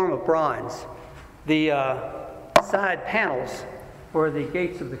form of bronze. The side panels were the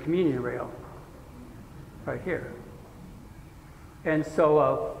gates of the communion rail, right here. And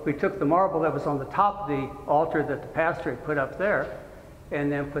so we took the marble that was on the top of the altar that the pastor had put up there,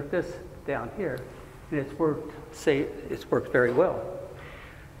 and then put this down here, and it's worked very well.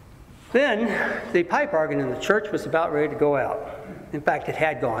 Then the pipe organ in the church was about ready to go out. In fact, it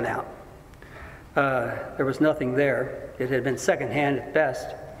had gone out. There was nothing there. It had been secondhand at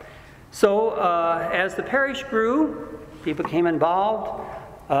best. So as the parish grew, people became involved.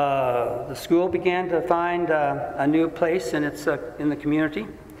 The school began to find a new place in the community.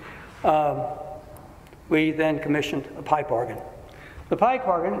 We then commissioned a pipe organ. The pipe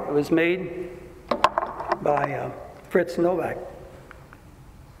organ was made by Fritz Novak,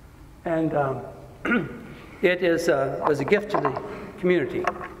 and it was a gift to the community.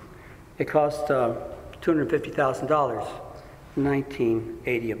 It cost $250,000 in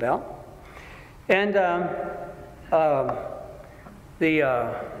 1980 about, and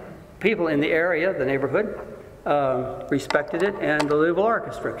the people in the area, the neighborhood, respected it, and the Louisville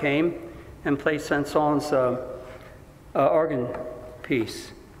Orchestra came and played Saint-Saëns' organ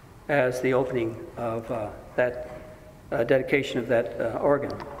piece as the opening of that dedication of that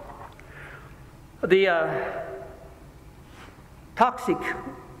organ. The toxic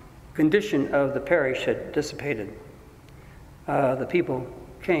condition of the parish had dissipated. The people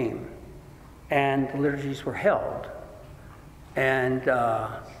came, and the liturgies were held, and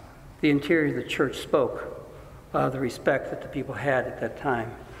the interior of the church spoke of the respect that the people had at that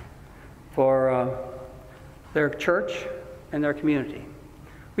time for their church and their community.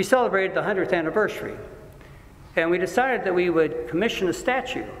 We celebrated the 100th anniversary, and we decided that we would commission a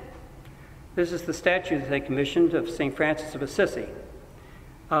statue. This is the statue that they commissioned of St. Francis of Assisi.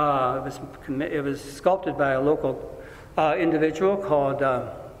 It was sculpted by a local individual called,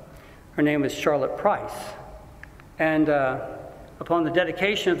 her name is Charlotte Price. And upon the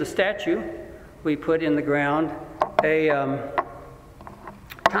dedication of the statue, we put in the ground a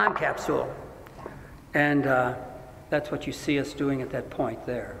time capsule. And that's what you see us doing at that point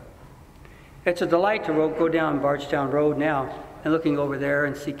there. It's a delight to go down Bardstown Road now and looking over there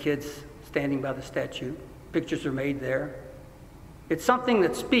and see kids standing by the statue. Pictures are made there. It's something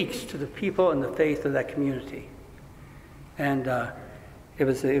that speaks to the people and the faith of that community. And it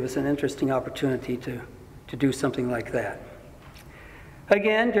was an interesting opportunity to do something like that.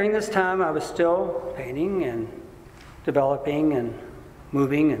 Again, during this time, I was still painting and developing and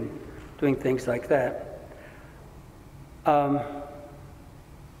moving and doing things like that.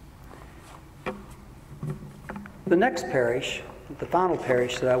 The next parish, the final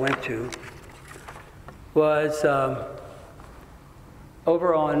parish that I went to, was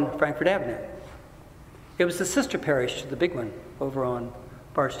over on Frankfort Avenue. It was the sister parish to the big one over on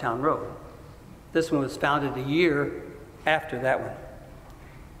Bardstown Road. This one was founded a year after that one.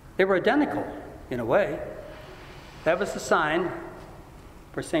 They were identical in a way. That was the sign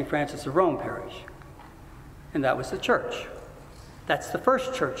for St. Francis of Rome parish, and that was the church. That's the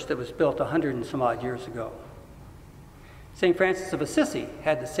first church that was built 100 and some odd years ago. St. Francis of Assisi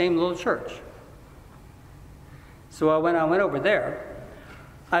had the same little church. So when I went over there,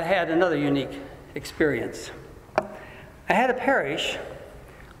 I had another unique experience. I had a parish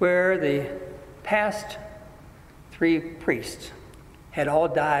where the past 3 priests had all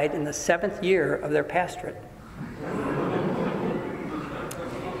died in the 7th year of their pastorate.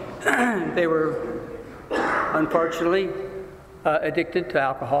 They were unfortunately addicted to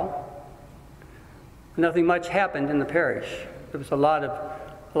alcohol. Nothing much happened in the parish. There was a lot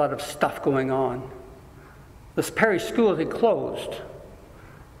of stuff going on. This parish school had closed,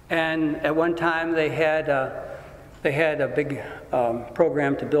 and at one time they had a big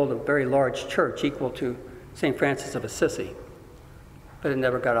program to build a very large church equal to St. Francis of Assisi, but it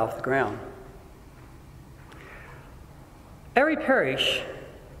never got off the ground. Every parish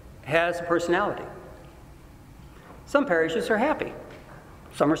has a personality. Some parishes are happy,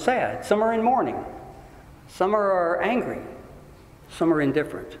 some are sad, some are in mourning, some are angry, some are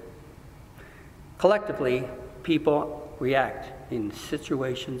indifferent. Collectively, people react in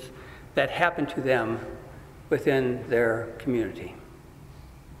situations that happen to them within their community.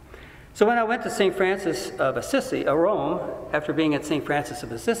 So when I went to St. Francis of Assisi, Rome, after being at St. Francis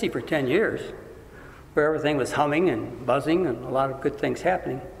of Assisi for 10 years, where everything was humming and buzzing and a lot of good things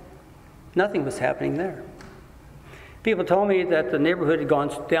happening, nothing was happening there. People told me that the neighborhood had gone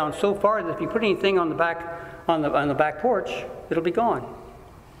down so far that if you put anything on the back porch, it'll be gone.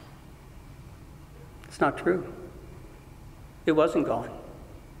 It's not true. It wasn't gone.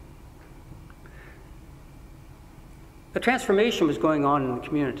 A transformation was going on in the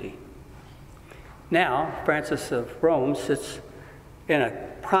community. Now, Francis of Rome sits in a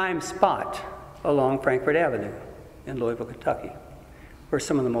prime spot along Frankfort Avenue in Louisville, Kentucky, where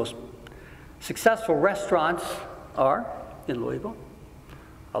some of the most successful restaurants are in Louisville.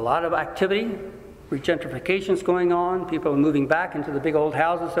 A lot of activity, regentrification's going on, people are moving back into the big old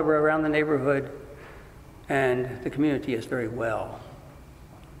houses that were around the neighborhood, and the community is very well.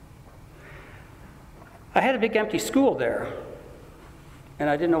 I had a big empty school there, and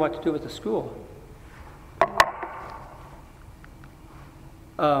I didn't know what to do with the school.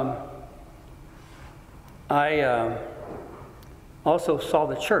 I also saw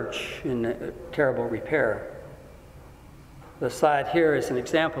the church in terrible repair. The slide here is an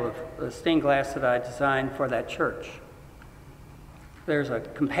example of the stained glass that I designed for that church. There's a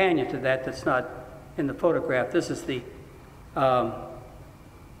companion to that that's not in the photograph. This is the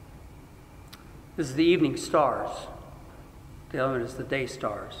evening stars. The other one is the day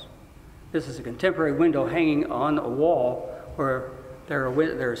stars. This is a contemporary window hanging on a wall where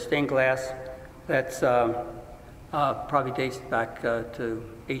there's stained glass that's probably dates back to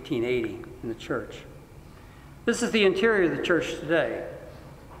 1880 in the church. This is the interior of the church today.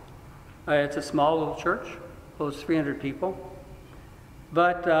 It's a small little church, holds 300 people,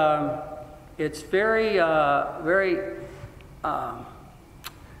 but it's very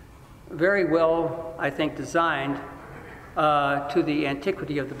well, I think, designed to the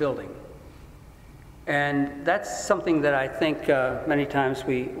antiquity of the building. And that's something that I think many times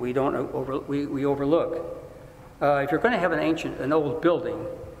we overlook. If you're going to have an old building,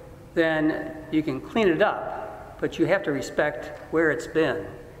 then you can clean it up, but you have to respect where it's been.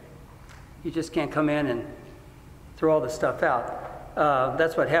 You just can't come in and throw all the stuff out.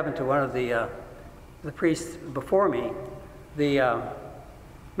 That's what happened to one of the priests before me.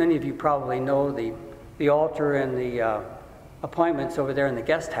 Many of you probably know the altar and the appointments over there in the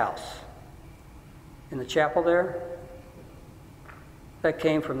guest house. In the chapel there, that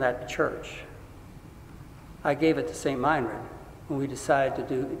came from that church. I gave it to St. Meinrad when we decided to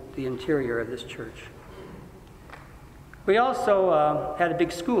do the interior of this church. We also had a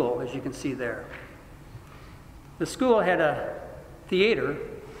big school, as you can see there. The school had a theater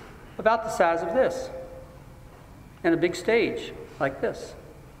about the size of this, and a big stage like this.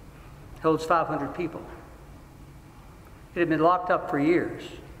 It holds 500 people. It had been locked up for years.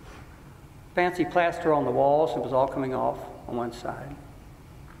 Fancy plaster on the walls, it was all coming off on one side.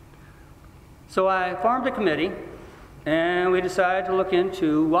 So I formed a committee, and we decided to look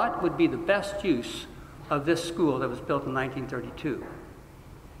into what would be the best use of this school that was built in 1932.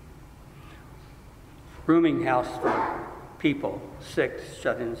 Rooming house for people, sick,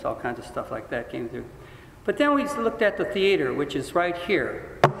 shut-ins, all kinds of stuff like that came through. But then we looked at the theater, which is right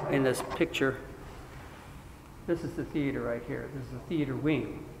here in this picture. This is the theater right here. This is the theater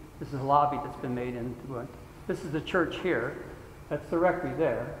wing. This is a lobby that's been made into it. This is the church here. That's the rectory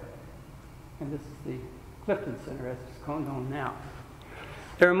there. And this is the Clifton Center, as it's known now.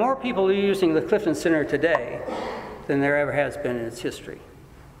 There are more people using the Clifton Center today than there ever has been in its history.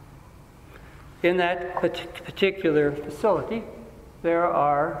 In that particular facility,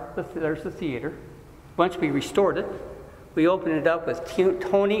 there's the theater. Once we restored it, we opened it up with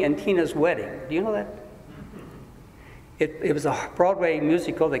Tony and Tina's Wedding. Do you know that? It was a Broadway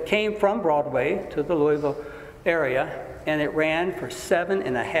musical that came from Broadway to the Louisville area, and it ran for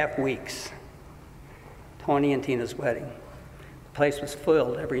 7.5 weeks. Tony and Tina's Wedding. The place was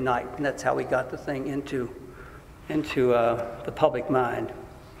filled every night, and that's how we got the thing into the public mind.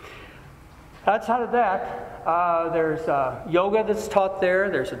 Outside of that, there's yoga that's taught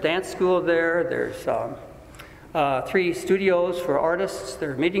there. There's a dance school there. There's 3 studios for artists.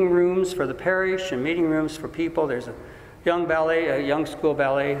 There are meeting rooms for the parish and meeting rooms for people. There's a young school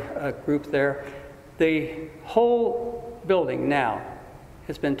ballet group there. The whole building now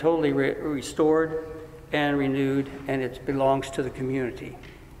has been totally restored and renewed, and it belongs to the community.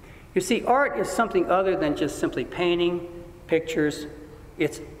 You see, art is something other than just simply painting, pictures.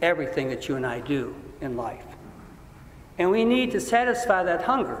 It's everything that you and I do in life. And we need to satisfy that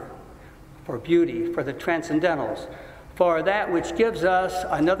hunger for beauty, for the transcendentals, for that which gives us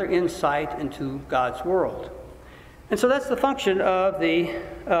another insight into God's world. And so that's the function of the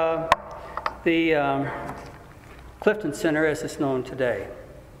Clifton Center as it's known today.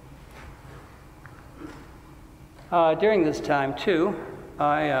 During this time, too,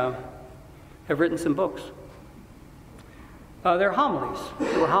 I have written some books. They're homilies.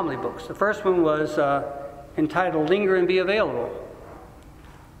 They were homily books. The first one was entitled Linger and Be Available,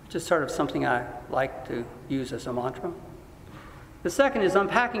 which is sort of something I like to use as a mantra. The second is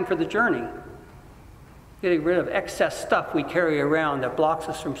Unpacking for the Journey, getting rid of excess stuff we carry around that blocks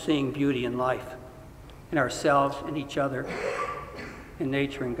us from seeing beauty in life, in ourselves, in each other, in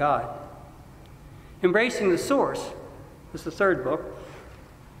nature and God. Embracing the Source was the third book.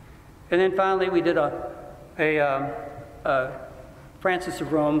 And then finally we did a Francis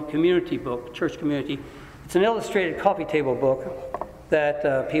of Rome community book, church community. It's an illustrated coffee table book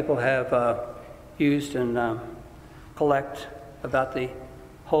that people have used and collect about the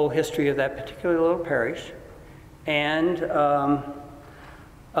whole history of that particular little parish and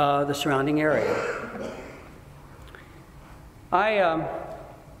the surrounding area. I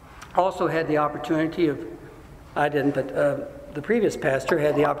also had the opportunity of, I didn't, but the previous pastor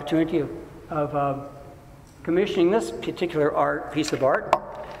had the opportunity of commissioning this particular piece of art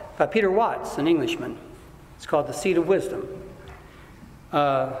by Peter Watts, an Englishman. It's called The Seat of Wisdom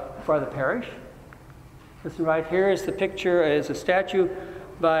for the parish. This one right here is the picture, is a statue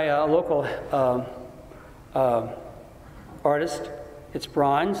by a local artist. It's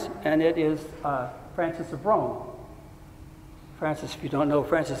bronze, and it is Francis of Rome. Francis, if you don't know,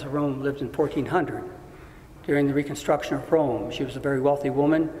 Francis of Rome lived in 1400 during the reconstruction of Rome. She was a very wealthy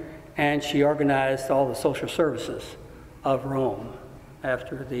woman, and she organized all the social services of Rome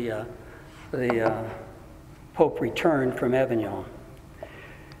after the Pope returned from Avignon.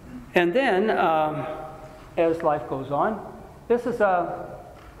 And then, as life goes on, this is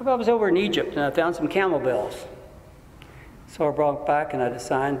I was over in Egypt, and I found some camel bells. So I brought it back, and I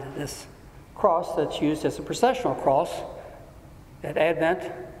designed this cross that's used as a processional cross at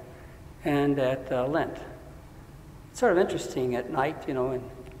Advent and at Lent. It's sort of interesting at night, you know, and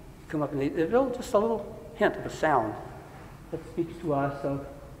come up and just a little hint of a sound that speaks to us of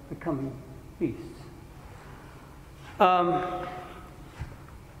the coming feasts.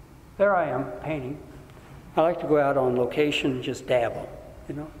 There I am painting. I like to go out on location and just dabble,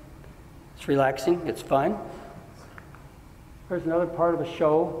 you know. It's relaxing, it's fun. There's another part of a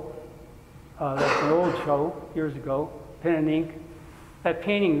show, that's an old show, years ago, pen and ink. That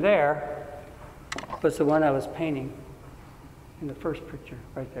painting there was the one I was painting in the first picture,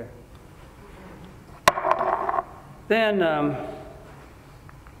 right there. Then,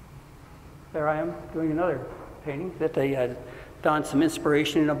 there I am doing another painting that they had found some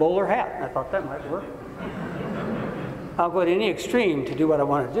inspiration in a bowler hat. I thought that might work. I'll go to any extreme to do what I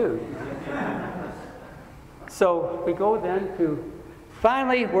want to do. So we go then to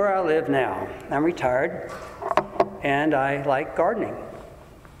finally where I live now. I'm retired, and I like gardening,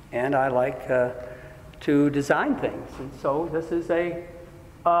 and I like to design things. And so this is a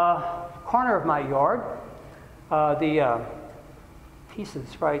corner of my yard. The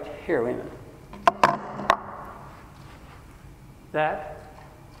pieces right here, wait a minute. That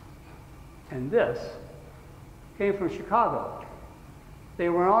and this came from Chicago. They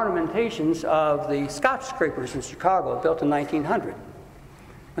were ornamentations of the skyscrapers in Chicago, built in 1900.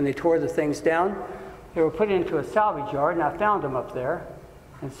 When they tore the things down, they were put into a salvage yard, and I found them up there.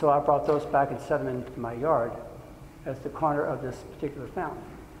 And so I brought those back and set them into my yard as the corner of this particular fountain.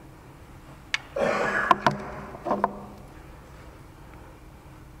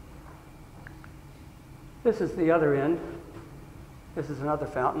 This is the other end. This is another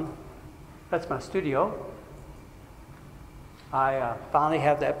fountain. That's my studio. I finally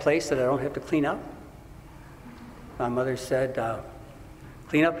have that place that I don't have to clean up. My mother said,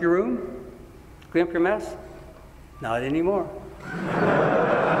 clean up your room, clean up your mess. Not anymore.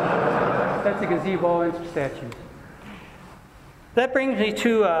 That's a gazebo and some statues. That brings me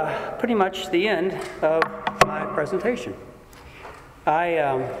to pretty much the end of my presentation.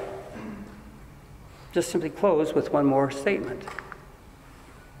 I just simply close with one more statement.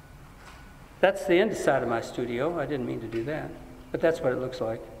 That's the inside of my studio. I didn't mean to do that, but that's what it looks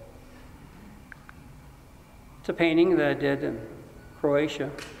like. It's a painting that I did in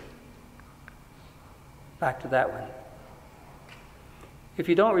Croatia. Back to that one. If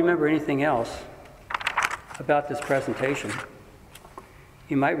you don't remember anything else about this presentation,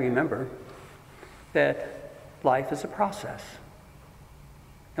 you might remember that life is a process,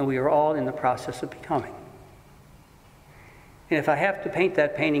 and we are all in the process of becoming. And if I have to paint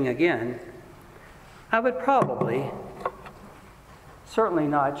that painting again, I would probably, certainly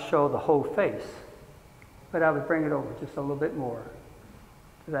not show the whole face, but I would bring it over just a little bit more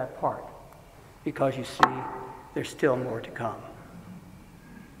to that part, because you see, there's still more to come.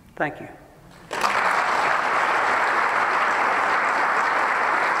 Thank you.